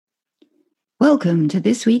Welcome to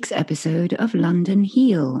this week's episode of London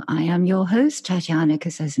Heal. I am your host, Tatiana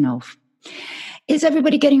Kosesnov. Is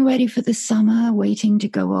everybody getting ready for the summer, waiting to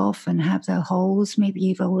go off and have their holes? Maybe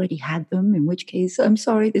you've already had them, in which case, I'm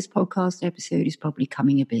sorry, this podcast episode is probably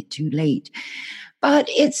coming a bit too late. But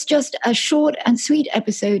it's just a short and sweet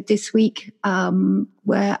episode this week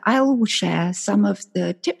where I'll share some of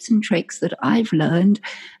the tips and tricks that I've learned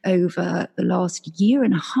over the last year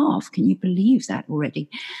and a half. Can you believe that already?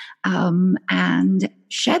 And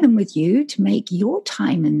share them with you to make your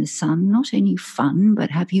time in the sun not only fun,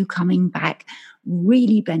 but have you coming back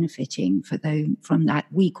really benefiting from that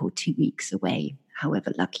week or 2 weeks away,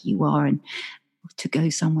 however lucky you are, and to go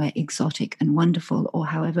somewhere exotic and wonderful, or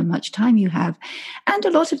however much time you have. And a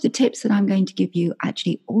lot of the tips that I'm going to give you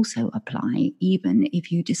actually also apply, even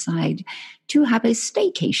if you decide to have a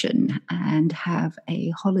staycation and have a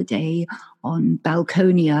holiday on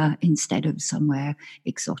Balconia instead of somewhere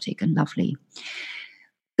exotic and lovely.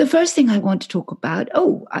 The first thing I want to talk about,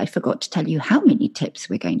 I forgot to tell you how many tips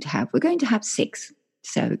we're going to have. We're going to have 6.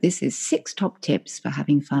 So this is 6 top tips for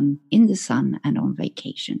having fun in the sun and on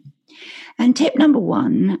vacation. And tip number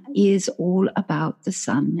 1 is all about the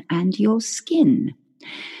sun and your skin.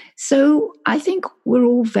 So I think we're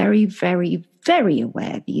all very, very, very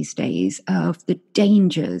aware these days of the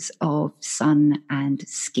dangers of sun and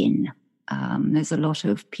skin. There's a lot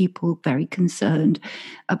of people very concerned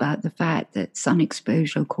about the fact that sun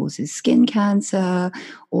exposure causes skin cancer.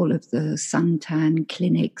 All of the suntan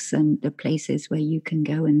clinics and the places where you can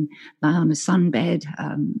go and lie on a sunbed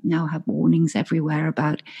now have warnings everywhere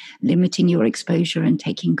about limiting your exposure and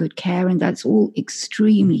taking good care. And that's all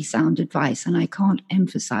extremely sound advice. And I can't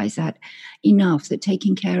emphasize that enough, that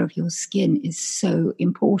taking care of your skin is so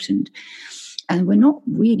important. And we're not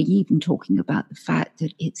really even talking about the fact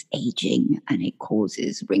that it's aging and it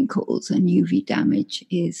causes wrinkles, and UV damage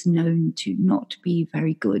is known to not be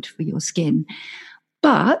very good for your skin.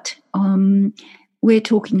 But we're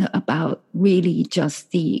talking about really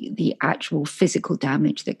just the actual physical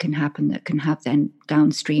damage that can happen, that can have then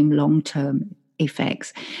downstream long-term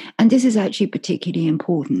effects. And this is actually particularly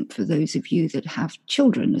important for those of you that have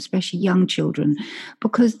children, especially young children,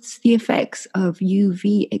 because the effects of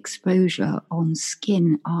UV exposure on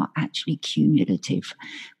skin are actually cumulative,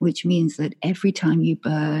 which means that every time you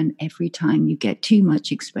burn, every time you get too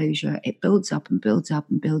much exposure, it builds up and builds up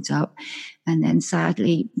and builds up. And then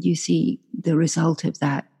sadly, you see the result of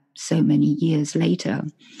that so many years later.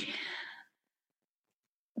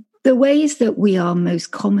 The ways that we are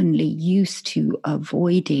most commonly used to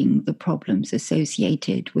avoiding the problems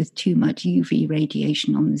associated with too much UV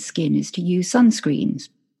radiation on the skin is to use sunscreens,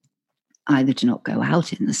 either to not go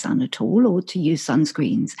out in the sun at all or to use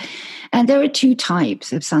sunscreens. And there are 2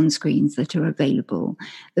 types of sunscreens that are available.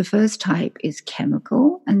 The first type is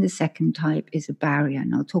chemical and the second type is a barrier.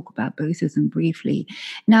 And I'll talk about both of them briefly.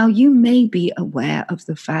 Now, you may be aware of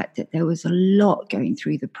the fact that there was a lot going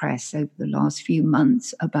through the press over the last few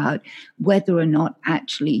months about whether or not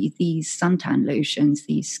actually these suntan lotions,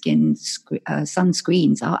 these skin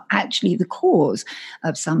sunscreens are actually the cause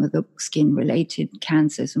of some of the skin-related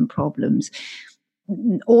cancers and problems.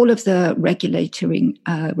 All of the regulatory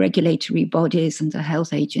bodies and the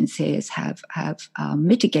health agencies have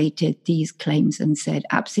mitigated these claims and said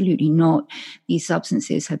absolutely not. These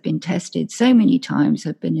substances have been tested so many times,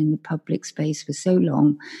 have been in the public space for so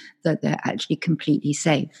long that they're actually completely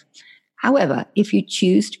safe. However, if you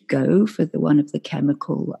choose to go for one of the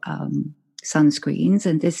chemical sunscreens,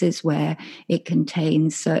 and this is where it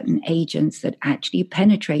contains certain agents that actually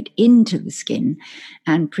penetrate into the skin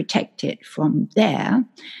and protect it from there.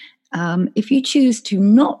 If you choose to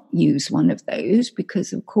not use one of those,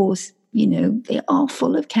 because of course, they are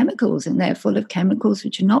full of chemicals, and they're full of chemicals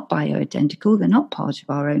which are not bioidentical, they're not part of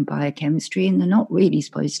our own biochemistry, and they're not really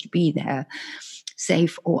supposed to be there,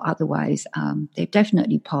 safe or otherwise. They've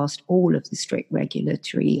definitely passed all of the strict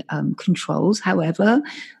regulatory controls. However,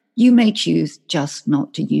 you may choose just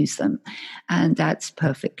not to use them, and that's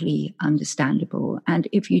perfectly understandable. And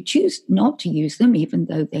if you choose not to use them, even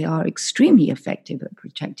though they are extremely effective at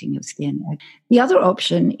protecting your skin, the other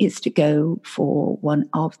option is to go for one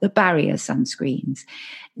of the barrier sunscreens.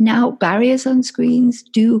 Now, barrier sunscreens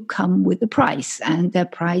do come with a price, and their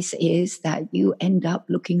price is that you end up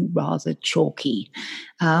looking rather chalky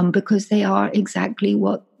because they are exactly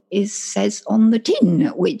what says on the tin,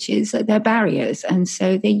 which is they're barriers. And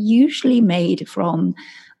so they're usually made from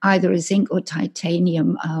either a zinc or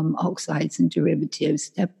titanium oxides and derivatives.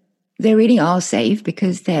 They're They really are safe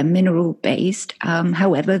because they're mineral based.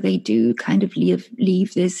 However, they do kind of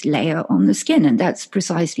leave this layer on the skin. And that's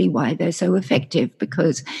precisely why they're so effective,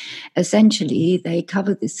 because essentially they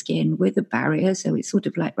cover the skin with a barrier. So it's sort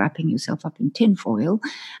of like wrapping yourself up in tinfoil,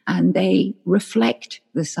 and they reflect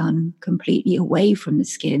the sun completely away from the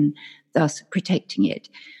skin, thus protecting it.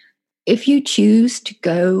 If you choose to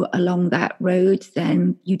go along that road,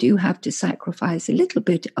 then you do have to sacrifice a little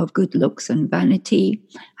bit of good looks and vanity.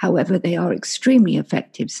 However, they are extremely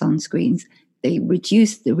effective sunscreens. They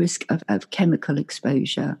reduce the risk of chemical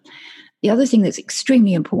exposure. The other thing that's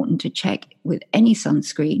extremely important to check with any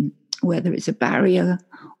sunscreen, whether it's a barrier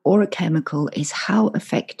or a chemical, is how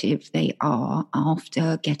effective they are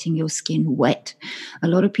after getting your skin wet. A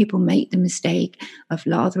lot of people make the mistake of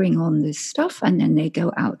lathering on this stuff and then they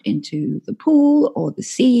go out into the pool or the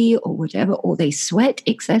sea or whatever, or they sweat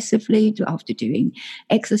excessively after doing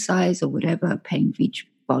exercise or whatever, playing beach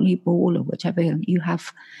volleyball or whatever you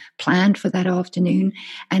have planned for that afternoon,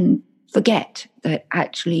 and forget that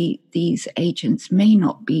actually these agents may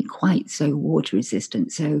not be quite so water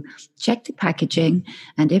resistant. So check the packaging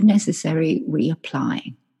and if necessary,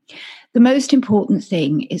 reapply. The most important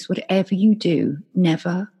thing is whatever you do,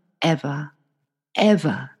 never, ever,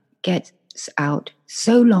 ever get out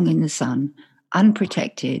so long in the sun,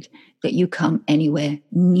 unprotected, that you come anywhere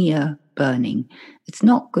near burning. It's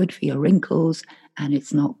not good for your wrinkles and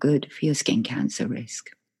it's not good for your skin cancer risk.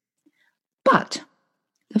 But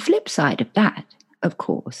the flip side of that, of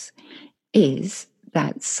course, is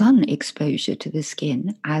that sun exposure to the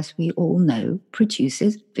skin, as we all know,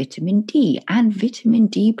 produces vitamin D. And vitamin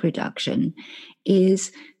D production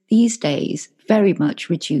is these days very much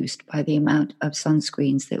reduced by the amount of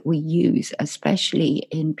sunscreens that we use, especially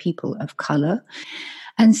in people of color.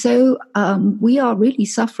 And so we are really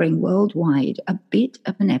suffering worldwide a bit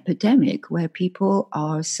of an epidemic where people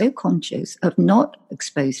are so conscious of not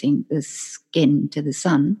exposing the skin to the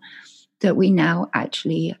sun that we now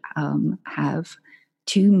actually have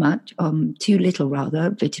too little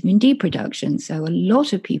vitamin D production. So a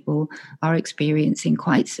lot of people are experiencing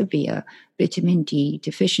quite severe vitamin D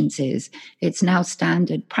deficiencies. It's now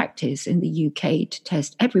standard practice in the UK to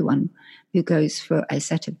test everyone who goes for a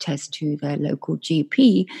set of tests to their local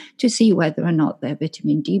GP to see whether or not they're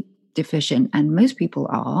vitamin D deficient. And most people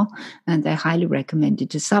are, and they're highly recommended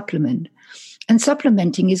to supplement. And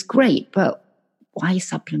supplementing is great, but why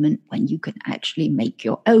supplement when you can actually make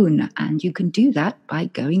your own? And you can do that by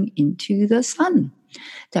going into the sun.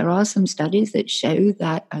 There are some studies that show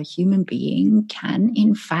that a human being can,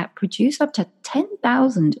 in fact, produce up to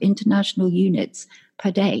 10,000 international units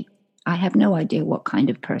per day. I have no idea what kind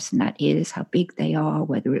of person that is, how big they are,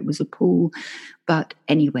 whether it was a pool. But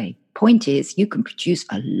anyway, point is, you can produce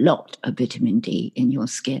a lot of vitamin D in your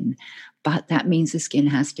skin, but that means the skin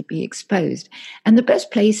has to be exposed. And the best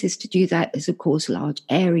places to do that is, of course, large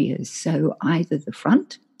areas. So either the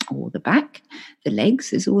front or the back. The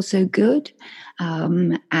legs is also good.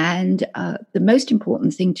 And the most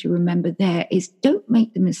important thing to remember there is don't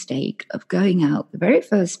make the mistake of going out the very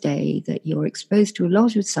first day that you're exposed to a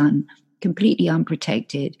lot of sun, completely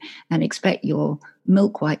unprotected, and expect your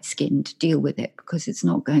milk white skin to deal with it, because it's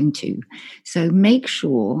not going to. So make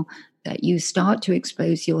sure that you start to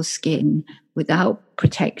expose your skin without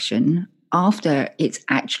protection after it's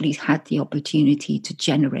actually had the opportunity to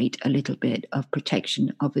generate a little bit of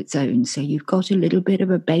protection of its own. So you've got a little bit of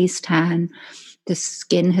a base tan. The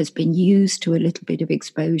skin has been used to a little bit of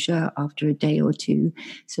exposure after a day or two.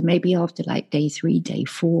 So maybe after like day 3, day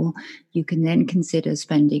 4, you can then consider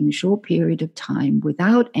spending a short period of time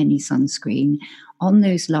without any sunscreen on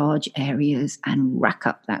those large areas and rack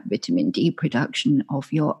up that vitamin D production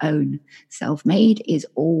of your own. Self-made is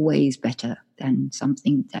always better than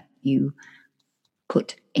something that you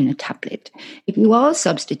put in a tablet. If you are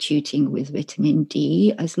substituting with vitamin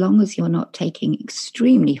D, as long as you're not taking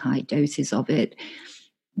extremely high doses of it,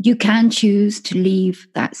 you can choose to leave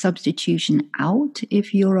that substitution out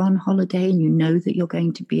if you're on holiday and you know that you're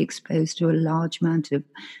going to be exposed to a large amount of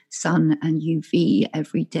sun and UV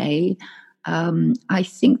every day. I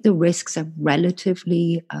think the risks are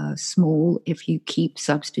relatively small if you keep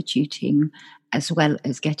substituting as well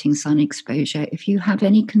as getting sun exposure. If you have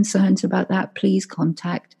any concerns about that, please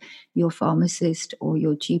contact your pharmacist or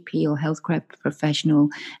your GP or healthcare professional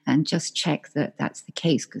and just check that that's the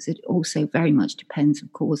case, because it also very much depends,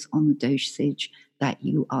 of course, on the dosage that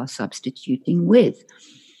you are substituting with.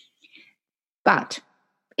 But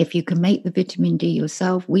if you can make the vitamin D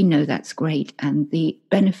yourself, we know that's great. And the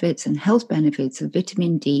benefits and health benefits of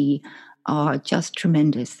vitamin D are just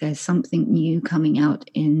tremendous. There's something new coming out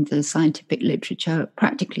in the scientific literature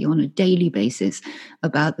practically on a daily basis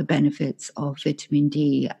about the benefits of vitamin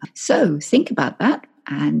D. So think about that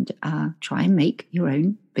and try and make your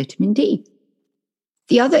own vitamin D.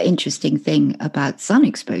 The other interesting thing about sun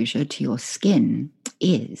exposure to your skin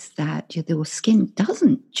is that your skin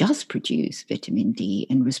doesn't just produce vitamin D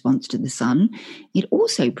in response to the sun. It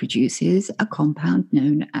also produces a compound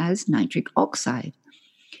known as nitric oxide.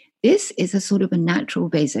 This is a sort of a natural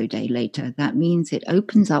vasodilator. That means it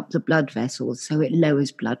opens up the blood vessels, so it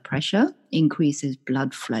lowers blood pressure, increases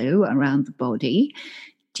blood flow around the body,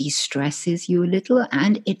 de-stresses you a little,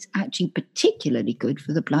 and it's actually particularly good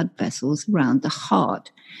for the blood vessels around the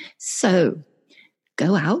heart. So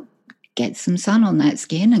go out, get some sun on that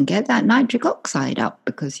skin and get that nitric oxide up,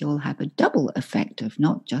 because you'll have a double effect of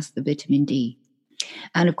not just the vitamin D.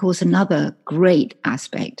 And of course, another great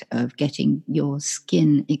aspect of getting your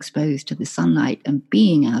skin exposed to the sunlight and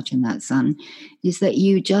being out in that sun is that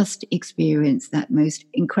you just experience that most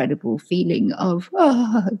incredible feeling of,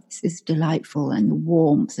 oh, this is delightful, and the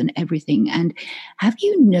warmth and everything. And have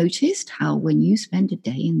you noticed how when you spend a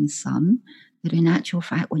day in the sun, that in actual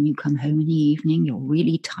fact, when you come home in the evening, you're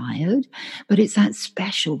really tired, but it's that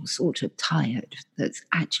special sort of tired that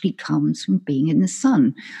actually comes from being in the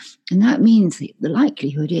sun. And that means that the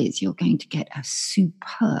likelihood is you're going to get a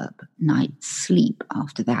superb night's sleep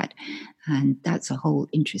after that. And that's a whole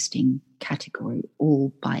interesting category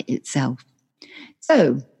all by itself.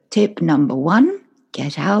 So tip number 1,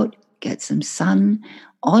 get out, get some sun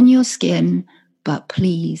on your skin, but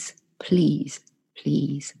please, please,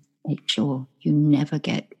 please, make sure you never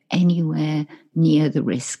get anywhere near the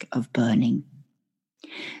risk of burning.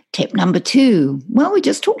 Tip number 2, well, we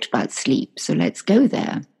just talked about sleep, so let's go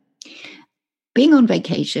there. Being on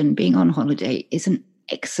vacation, being on holiday is an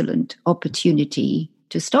excellent opportunity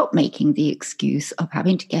to stop making the excuse of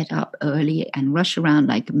having to get up early and rush around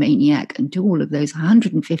like a maniac and do all of those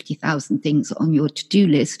 150,000 things on your to-do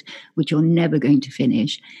list, which you're never going to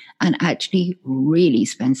finish, and actually really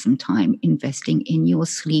spend some time investing in your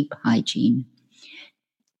sleep hygiene.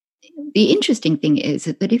 The interesting thing is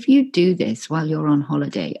that if you do this while you're on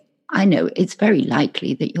holiday, I know it's very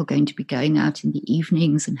likely that you're going to be going out in the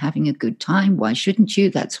evenings and having a good time. Why shouldn't you?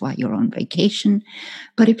 That's why you're on vacation.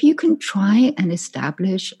 But if you can try and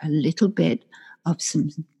establish a little bit of some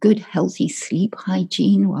good, healthy sleep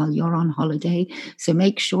hygiene while you're on holiday, so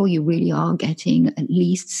make sure you really are getting at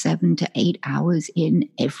least 7 to 8 hours in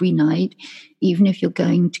every night. Even if you're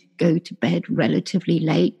going to go to bed relatively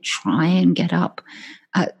late, try and get up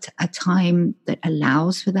at a time that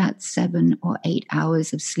allows for that 7 or 8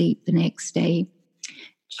 hours of sleep the next day.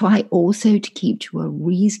 Try also to keep to a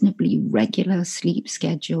reasonably regular sleep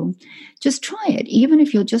schedule. Just try it, even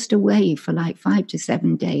if you're just away for like 5 to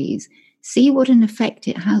 7 days. See what an effect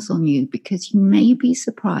it has on you, because you may be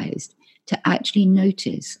surprised to actually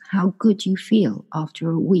notice how good you feel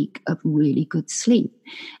after a week of really good sleep.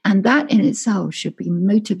 And that in itself should be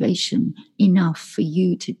motivation enough for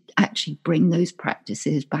you to actually bring those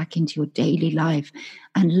practices back into your daily life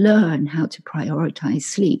and learn how to prioritize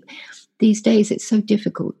sleep. These days, it's so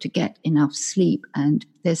difficult to get enough sleep, and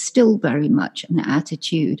there's still very much an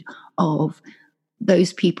attitude of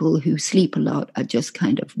those people who sleep a lot are just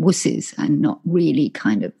kind of wusses and not really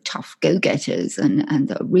kind of tough go-getters, and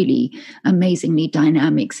the really amazingly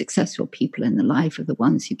dynamic, successful people in the life are the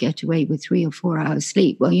ones who get away with 3 or 4 hours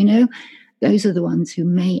sleep. Well, those are the ones who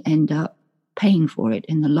may end up paying for it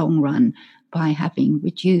in the long run by having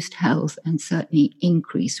reduced health and certainly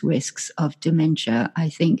increased risks of dementia. I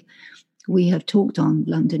think we have talked on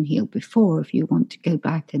London Heal before, if you want to go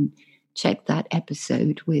back and check that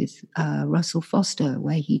episode with Russell Foster,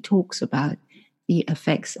 where he talks about the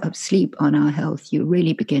effects of sleep on our health. You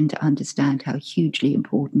really begin to understand how hugely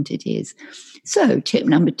important it is. So tip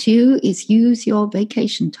number 2 is use your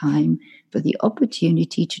vacation time for the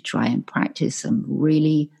opportunity to try and practice some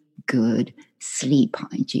really good sleep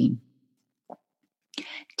hygiene.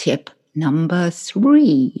 Tip number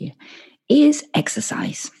 3 is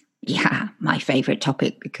exercise. Yeah, my favorite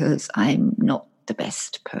topic, because I'm not the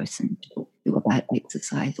best person to talk to about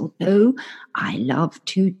exercise, although I love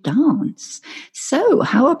to dance. So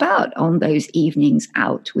how about on those evenings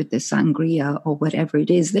out with the sangria or whatever it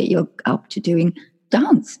is that you're up to doing?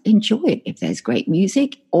 Dance, enjoy it. If there's great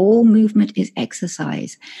music, all movement is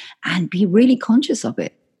exercise, and be really conscious of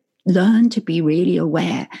it. Learn to be really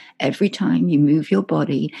aware every time you move your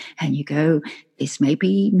body and you go, this may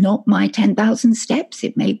be not my 10,000 steps.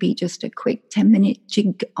 It may be just a quick 10-minute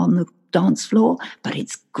jig on the dance floor, but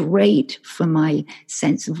it's great for my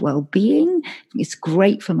sense of well-being. It's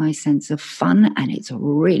great for my sense of fun, and it's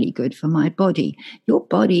really good for my body. Your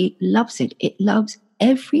body loves it. It loves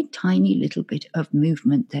every tiny little bit of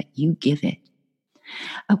movement that you give it.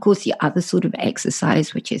 Of course, the other sort of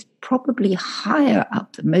exercise, which is probably higher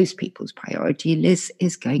up than most people's priority list,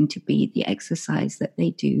 is going to be the exercise that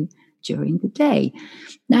they do during the day.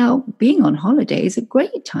 Now, being on holiday is a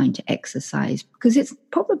great time to exercise because it's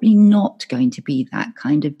probably not going to be that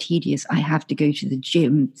kind of tedious, I have to go to the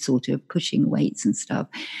gym, sort of pushing weights and stuff.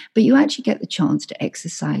 But you actually get the chance to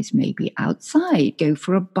exercise maybe outside, go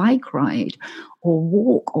for a bike ride or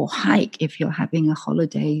walk or hike if you're having a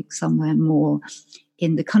holiday somewhere more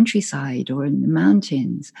in the countryside or in the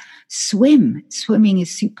mountains. Swimming is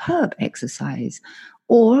superb exercise,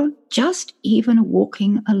 or just even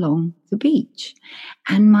walking along the beach.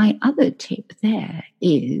 And my other tip there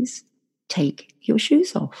is take your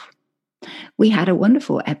shoes off. We had a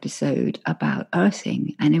wonderful episode about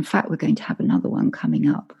earthing, and in fact, we're going to have another one coming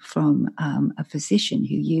up from a physician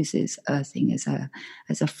who uses earthing as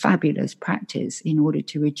a fabulous practice in order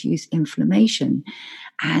to reduce inflammation.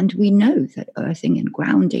 And we know that earthing and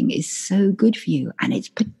grounding is so good for you, and it's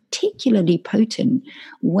particularly potent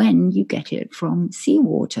when you get it from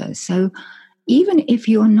seawater. So even if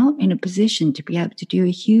you're not in a position to be able to do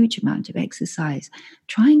a huge amount of exercise,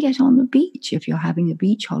 try and get on the beach if you're having a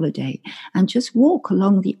beach holiday and just walk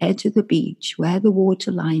along the edge of the beach where the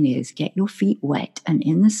water line is, get your feet wet and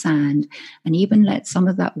in the sand, and even let some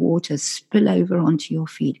of that water spill over onto your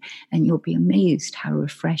feet, and you'll be amazed how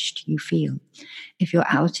refreshed you feel. If you're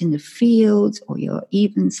out in the fields or you're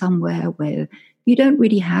even somewhere where you don't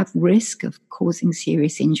really have risk of causing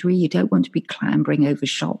serious injury, you don't want to be clambering over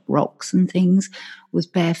sharp rocks and things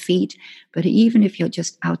with bare feet. But even if you're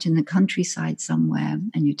just out in the countryside somewhere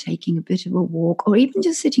and you're taking a bit of a walk, or even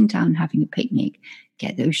just sitting down having a picnic,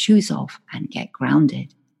 get those shoes off and get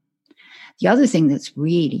grounded. The other thing that's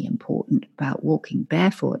really important about walking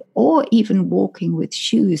barefoot, or even walking with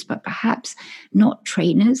shoes, but perhaps not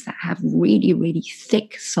trainers that have really, really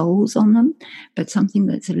thick soles on them, but something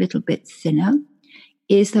that's a little bit thinner,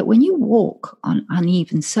 is that when you walk on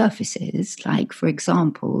uneven surfaces, like, for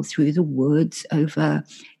example, through the woods, over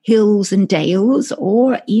hills and dales,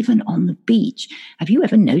 or even on the beach, have you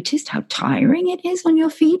ever noticed how tiring it is on your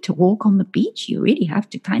feet to walk on the beach? You really have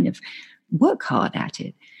to kind of work hard at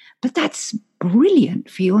it. But that's brilliant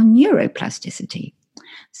for your neuroplasticity.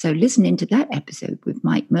 So listen into that episode with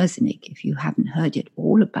Mike Merzenich if you haven't heard it,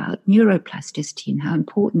 all about neuroplasticity and how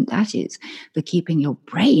important that is for keeping your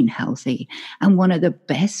brain healthy. And one of the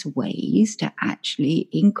best ways to actually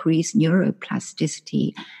increase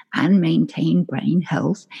neuroplasticity and maintain brain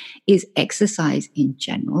health is exercise in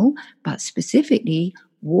general, but specifically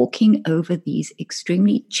walking over these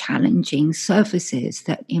extremely challenging surfaces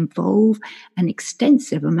that involve an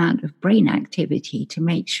extensive amount of brain activity to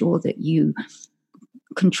make sure that you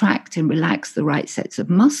contract and relax the right sets of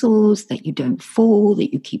muscles, that you don't fall,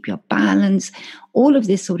 that you keep your balance. All of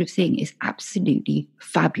this sort of thing is absolutely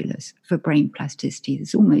fabulous for brain plasticity.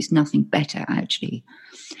 There's almost nothing better, actually.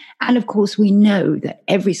 And of course, we know that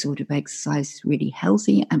every sort of exercise is really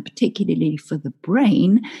healthy, and particularly for the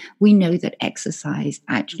brain, we know that exercise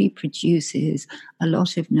actually produces a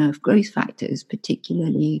lot of nerve growth factors,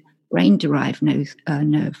 particularly brain-derived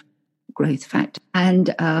nerve growth factor.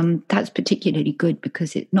 And that's particularly good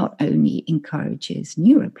because it not only encourages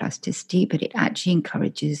neuroplasticity, but it actually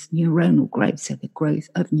encourages neuronal growth, so the growth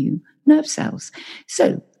of new nerve cells.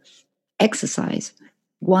 So exercise,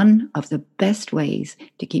 one of the best ways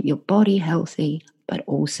to keep your body healthy, but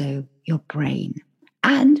also your brain.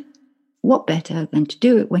 And what better than to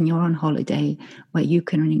do it when you're on holiday, where you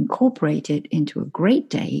can incorporate it into a great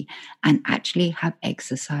day and actually have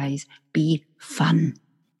exercise be fun.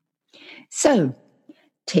 So,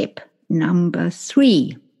 tip number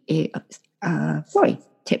 4.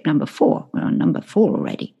 Tip number 4. We're on number 4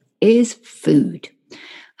 already. Is food.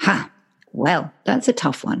 Well, that's a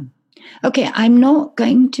tough one. Okay, I'm not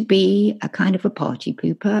going to be a kind of a party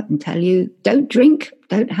pooper and tell you, don't drink,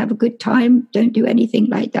 don't have a good time, don't do anything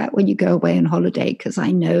like that when you go away on holiday, because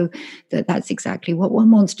I know that that's exactly what one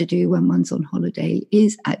wants to do when one's on holiday,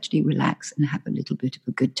 is actually relax and have a little bit of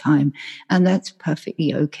a good time. And that's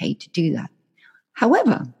perfectly okay to do that.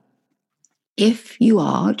 However, if you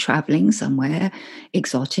are traveling somewhere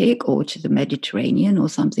exotic or to the Mediterranean or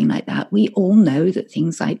something like that, we all know that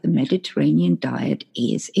things like the Mediterranean diet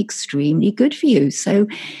is extremely good for you. So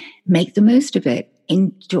make the most of it.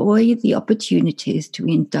 Enjoy the opportunities to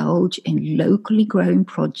indulge in locally grown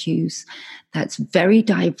produce That's very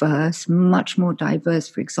diverse, much more diverse,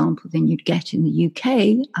 for example, than you'd get in the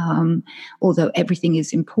UK, although everything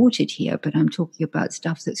is imported here, but I'm talking about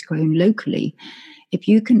stuff that's grown locally. If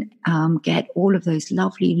you can get all of those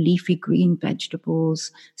lovely leafy green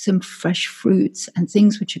vegetables, some fresh fruits and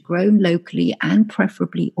things which are grown locally and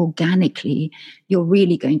preferably organically, you're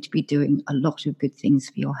really going to be doing a lot of good things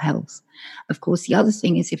for your health. Of course, the other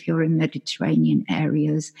thing is if you're in Mediterranean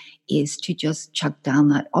areas is to just chug down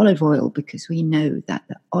that olive oil, because we know that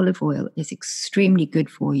the olive oil is extremely good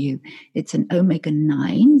for you. It's an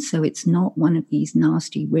omega-9, so it's not one of these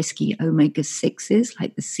nasty, risky omega-6s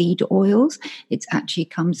like the seed oils. It actually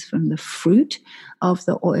comes from the fruit of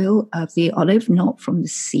the oil of the olive, not from the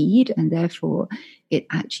seed, and therefore it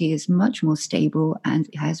actually is much more stable and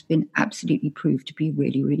it has been absolutely proved to be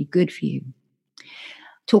really, really good for you.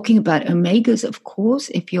 Talking about omegas, of course,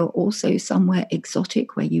 if you're also somewhere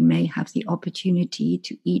exotic where you may have the opportunity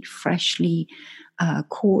to eat freshly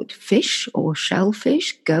caught fish or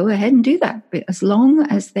shellfish, go ahead and do that. But as long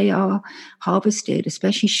as they are harvested,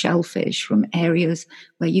 especially shellfish, from areas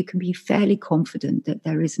where you can be fairly confident that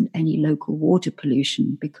there isn't any local water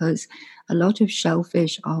pollution, because a lot of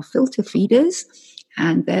shellfish are filter feeders,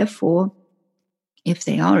 and therefore if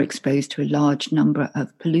they are exposed to a large number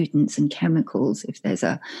of pollutants and chemicals, if there's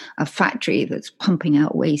a factory that's pumping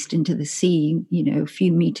out waste into the sea, a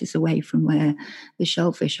few meters away from where the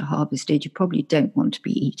shellfish are harvested, you probably don't want to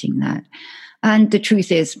be eating that. And the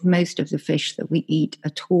truth is, most of the fish that we eat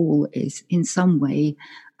at all is in some way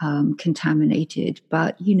contaminated,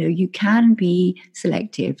 but you can be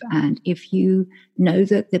selective. And if you know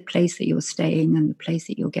that the place that you're staying and the place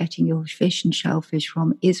that you're getting your fish and shellfish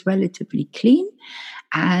from is relatively clean,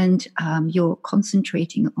 and you're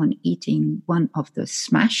concentrating on eating one of the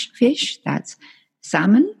smash fish, that's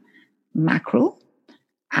salmon, mackerel,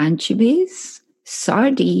 anchovies,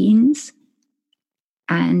 sardines,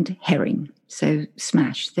 and herring. So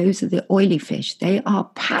smash, those are the oily fish. They are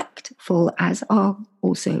packed full, as are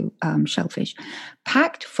also shellfish,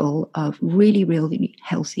 packed full of really, really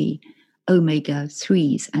healthy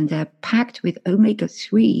omega-3s. And they're packed with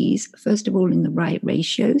omega-3s, first of all, in the right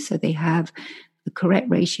ratio. So they have the correct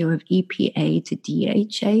ratio of EPA to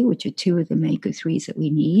DHA, which are two of the omega-3s that we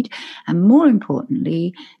need. And more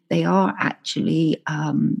importantly, they are actually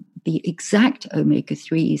the exact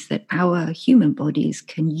omega-3s that our human bodies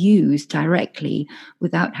can use directly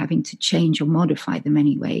without having to change or modify them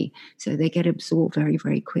anyway. So they get absorbed very,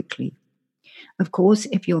 very quickly. Of course,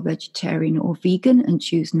 if you're vegetarian or vegan and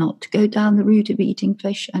choose not to go down the route of eating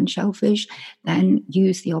fish and shellfish, then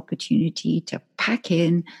use the opportunity to pack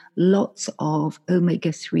in lots of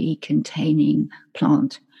omega-3 containing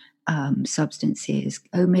plant substances.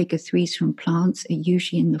 Omega-3s from plants are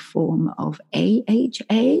usually in the form of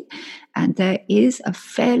AHA, and there is a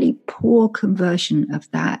fairly poor conversion of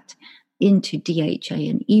that into DHA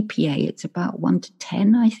and EPA. It's about 1 to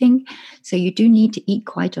 10, I think. So you do need to eat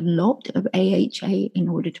quite a lot of AHA in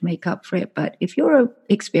order to make up for it. But if you're an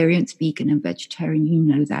experienced vegan and vegetarian, you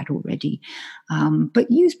know that already. But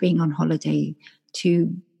use being on holiday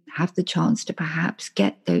to have the chance to perhaps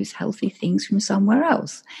get those healthy things from somewhere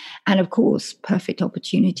else. And of course, perfect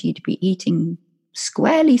opportunity to be eating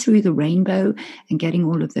squarely through the rainbow and getting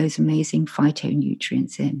all of those amazing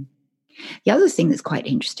phytonutrients in. The other thing that's quite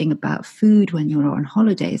interesting about food when you're on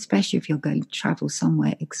holiday, especially if you're going to travel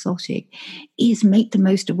somewhere exotic, is make the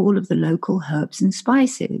most of all of the local herbs and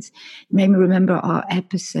spices. You may remember our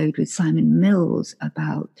episode with Simon Mills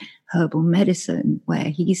about herbal medicine, where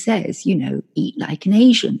he says, eat like an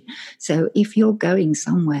Asian. So if you're going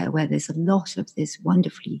somewhere where there's a lot of this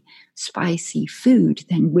wonderfully spicy food,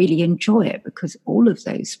 then really enjoy it, because all of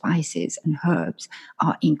those spices and herbs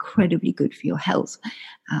are incredibly good for your health.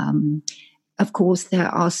 Of course, there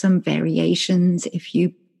are some variations. If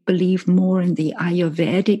you believe more in the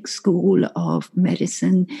Ayurvedic school of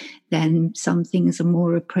medicine, then some things are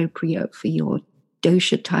more appropriate for your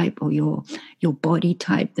dosha type or your body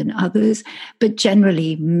type than others. But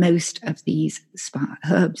generally, most of these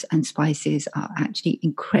herbs and spices are actually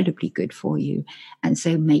incredibly good for you. And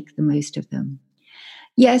so make the most of them.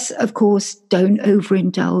 Yes, of course, don't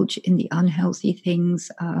overindulge in the unhealthy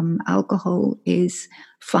things. Alcohol is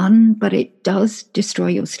fun, but it does destroy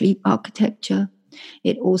your sleep architecture.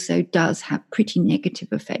 It also does have pretty negative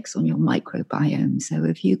effects on your microbiome. So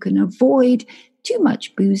if you can avoid too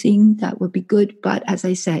much boozing, that would be good. But as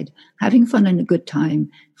I said, having fun and a good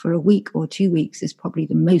time for a week or 2 weeks is probably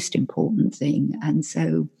the most important thing. And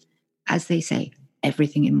so, as they say,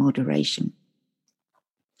 everything in moderation.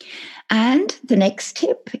 And the next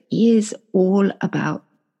tip is all about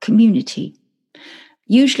community.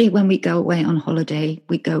 Usually when we go away on holiday,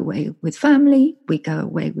 we go away with family, we go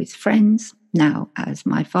away with friends. Now, as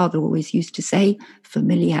my father always used to say,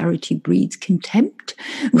 familiarity breeds contempt,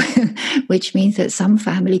 which means that some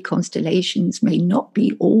family constellations may not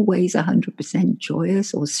be always 100%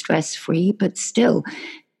 joyous or stress-free, but still,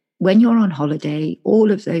 when you're on holiday,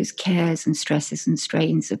 all of those cares and stresses and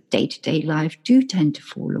strains of day-to-day life do tend to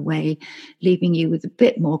fall away, leaving you with a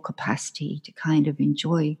bit more capacity to kind of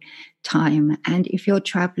enjoy time. And if you're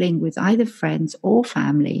traveling with either friends or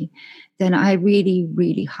family, then I really,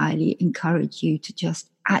 really highly encourage you to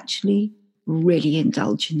just actually really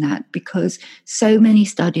indulge in that, because so many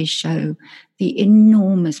studies show the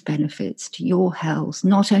enormous benefits to your health,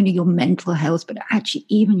 not only your mental health, but actually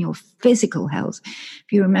even your physical health.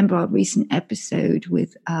 If you remember our recent episode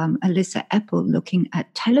with Alyssa Eppel looking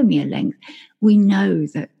at telomere length, we know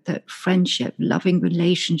that friendship, loving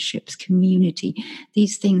relationships, community,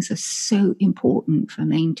 these things are so important for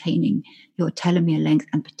maintaining your telomere length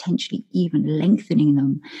and potentially even lengthening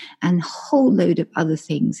them, and a whole load of other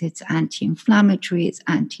things. It's anti-inflammatory, it's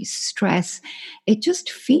anti-stress. It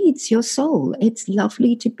just feeds your soul. It's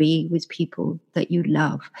lovely to be with people that you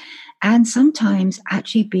love. And sometimes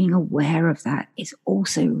actually being aware of that is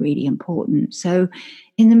also really important. So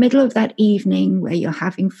in the middle of that evening where you're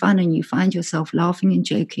having fun and you find yourself laughing and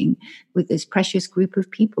joking with this precious group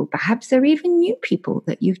of people, perhaps they're even new people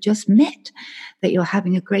that you've just met that you're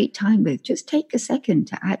having a great time with, just take a second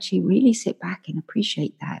to actually really sit back and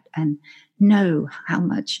appreciate that and know how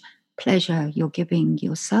much pleasure you're giving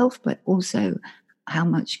yourself, but also how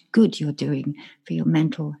much good you're doing for your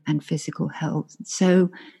mental and physical health. So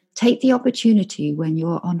take the opportunity when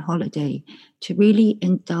you're on holiday to really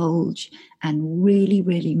indulge and really,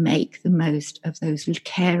 really make the most of those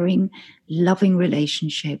caring, loving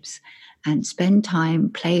relationships and spend time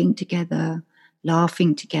playing together,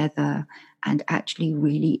 laughing together, and actually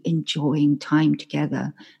really enjoying time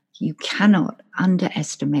together. You cannot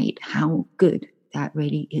underestimate how good that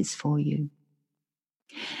really is for you.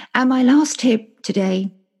 And my last tip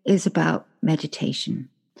today is about meditation.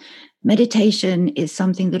 Meditation is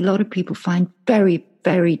something that a lot of people find very,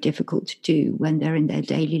 very difficult to do when they're in their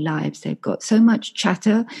daily lives. They've got so much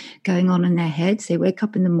chatter going on in their heads. They wake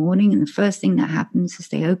up in the morning and the first thing that happens is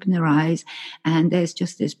they open their eyes and there's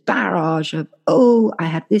just this barrage of, oh, I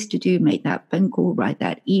have this to do, make that phone call, write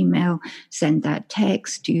that email, send that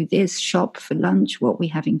text, do this, shop for lunch, what we're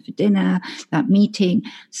having for dinner, that meeting,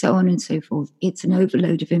 so on and so forth. It's an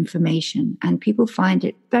overload of information, and people find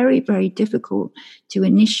it very, very difficult to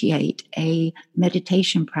initiate a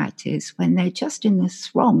meditation practice when they're just in the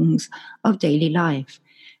throngs of daily life.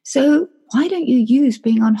 So why don't you use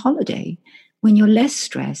being on holiday when you're less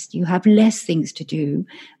stressed, you have less things to do,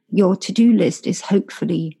 your to-do list is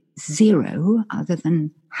hopefully zero other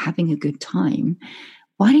than having a good time?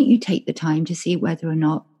 Why don't you take the time to see whether or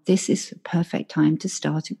not this is the perfect time to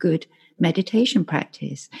start a good meditation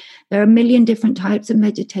practice? There are a million different types of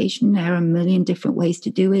meditation. There are a million different ways to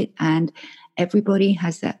do it, and everybody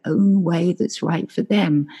has their own way that's right for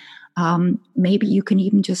them. Maybe you can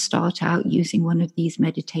even just start out using one of these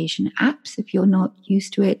meditation apps if you're not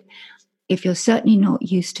used to it. If you're certainly not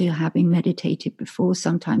used to having meditated before,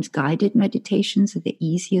 sometimes guided meditations are the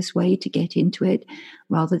easiest way to get into it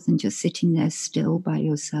rather than just sitting there still by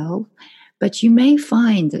yourself. But you may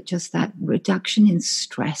find that just that reduction in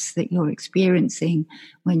stress that you're experiencing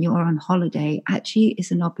when you're on holiday actually is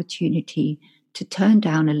an opportunity to turn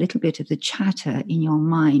down a little bit of the chatter in your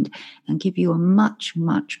mind and give you a much,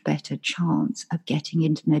 much better chance of getting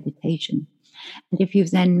into meditation. And if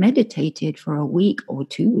you've then meditated for a week or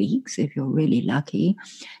 2 weeks, if you're really lucky,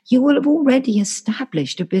 you will have already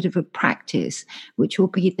established a bit of a practice, which will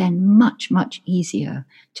be then much, much easier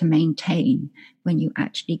to maintain when you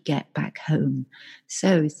actually get back home.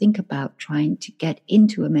 So think about trying to get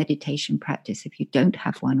into a meditation practice if you don't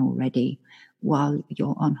have one already while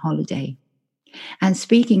you're on holiday. And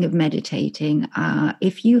speaking of meditating,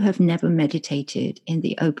 if you have never meditated in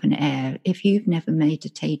the open air, if you've never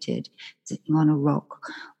meditated sitting on a rock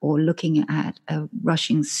or looking at a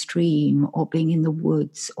rushing stream or being in the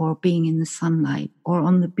woods or being in the sunlight or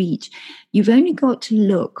on the beach, you've only got to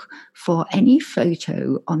look for any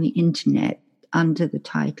photo on the internet under the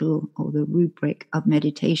title or the rubric of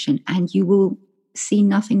meditation, and you will see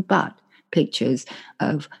nothing but pictures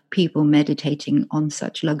of people meditating on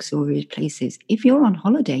such luxurious places. If you're on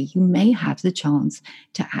holiday, you may have the chance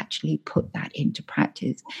to actually put that into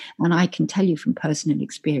practice. And I can tell you from personal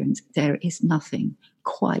experience, there is nothing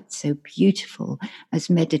quite so beautiful as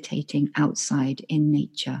meditating outside in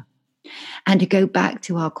nature. And to go back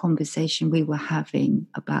to our conversation we were having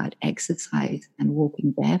about exercise and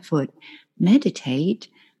walking barefoot, meditate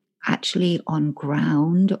actually on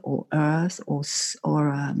ground or earth or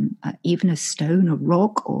even a stone or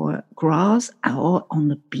rock or grass or on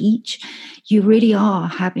the beach. You really are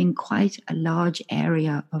having quite a large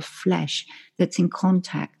area of flesh that's in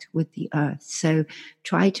contact with the earth. So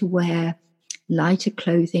try to wear lighter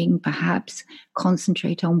clothing, perhaps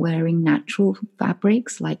concentrate on wearing natural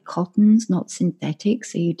fabrics like cottons, not synthetic,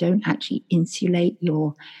 so you don't actually insulate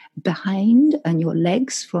your behind and your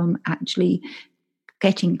legs from actually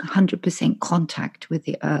getting 100% contact with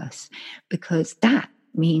the earth, because that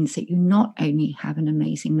means that you not only have an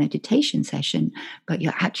amazing meditation session, but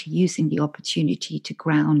you're actually using the opportunity to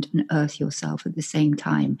ground and earth yourself at the same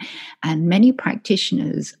time. And many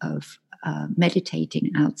practitioners of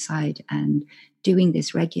meditating outside and doing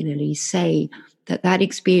this regularly say that that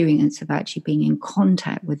experience of actually being in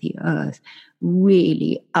contact with the earth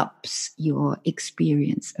really ups your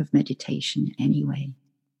experience of meditation anyway.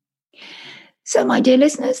 So, my dear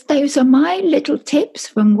listeners, those are my little tips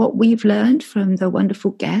from what we've learned from the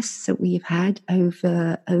wonderful guests that we've had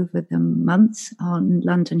over the months on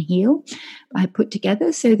London Heal. I put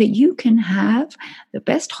together so that you can have the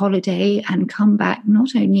best holiday and come back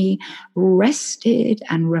not only rested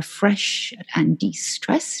and refreshed and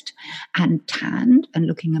de-stressed and tanned and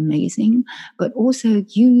looking amazing, but also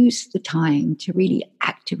use the time to really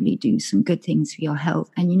actively do some good things for your health.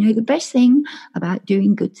 And you know, the best thing about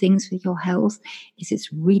doing good things for your health is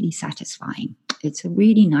it's really satisfying. It's a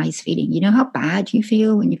really nice feeling. You know how bad you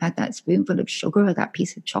feel when you've had that spoonful of sugar or that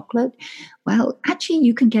piece of chocolate? Well, actually,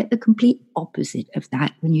 you can get the complete opposite of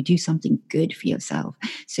that when you do something good for yourself.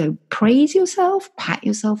 So praise yourself, pat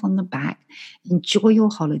yourself on the back, enjoy your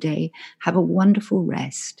holiday, have a wonderful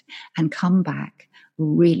rest, and come back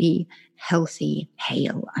really healthy,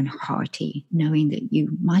 hale, and hearty, knowing that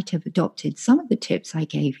you might have adopted some of the tips I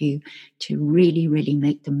gave you to really, really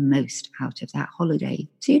make the most out of that holiday.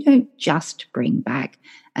 So you don't just bring back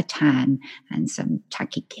a tan and some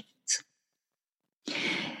tacky gifts.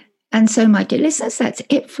 And so, my dear listeners, that's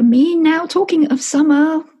it for me. Now, talking of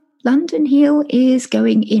summer, London Heal is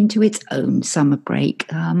going into its own summer break.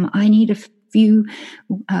 I need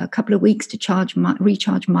a couple of weeks to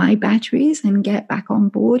recharge my batteries and get back on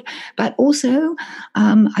board. But also,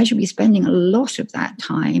 I should be spending a lot of that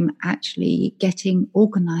time actually getting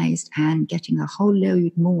organized and getting a whole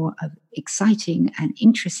load more of exciting and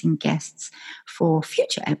interesting guests for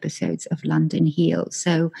future episodes of London Heal.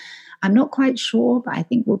 So I'm not quite sure, but I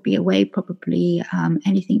think we'll be away probably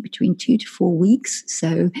anything between 2 to 4 weeks.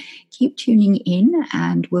 So keep tuning in,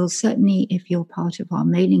 and we'll certainly, if you're part of our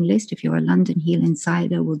mailing list, if you're a London Heal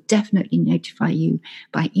Insider, we'll definitely notify you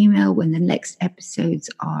by email when the next episodes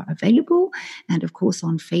are available, and of course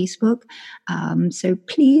on Facebook. So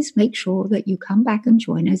please make sure that you come back and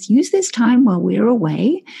join us. Use this time while we're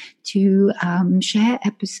away to share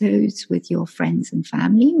episodes with your friends and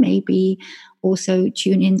family. Maybe also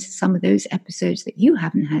tune into some of those episodes that you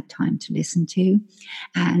haven't had time to listen to.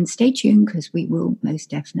 And stay tuned, because we will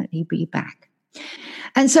most definitely be back.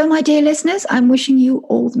 And so, my dear listeners, I'm wishing you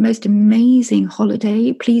all the most amazing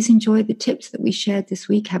holiday. Please enjoy the tips that we shared this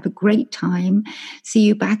week. Have a great time. See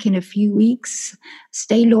you back in a few weeks.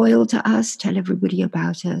 Stay loyal to us. Tell everybody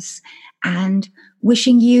about us. And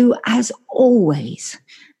wishing you, as always,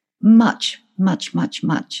 much, much, much,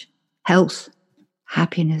 much health,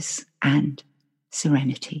 happiness, and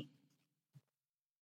serenity.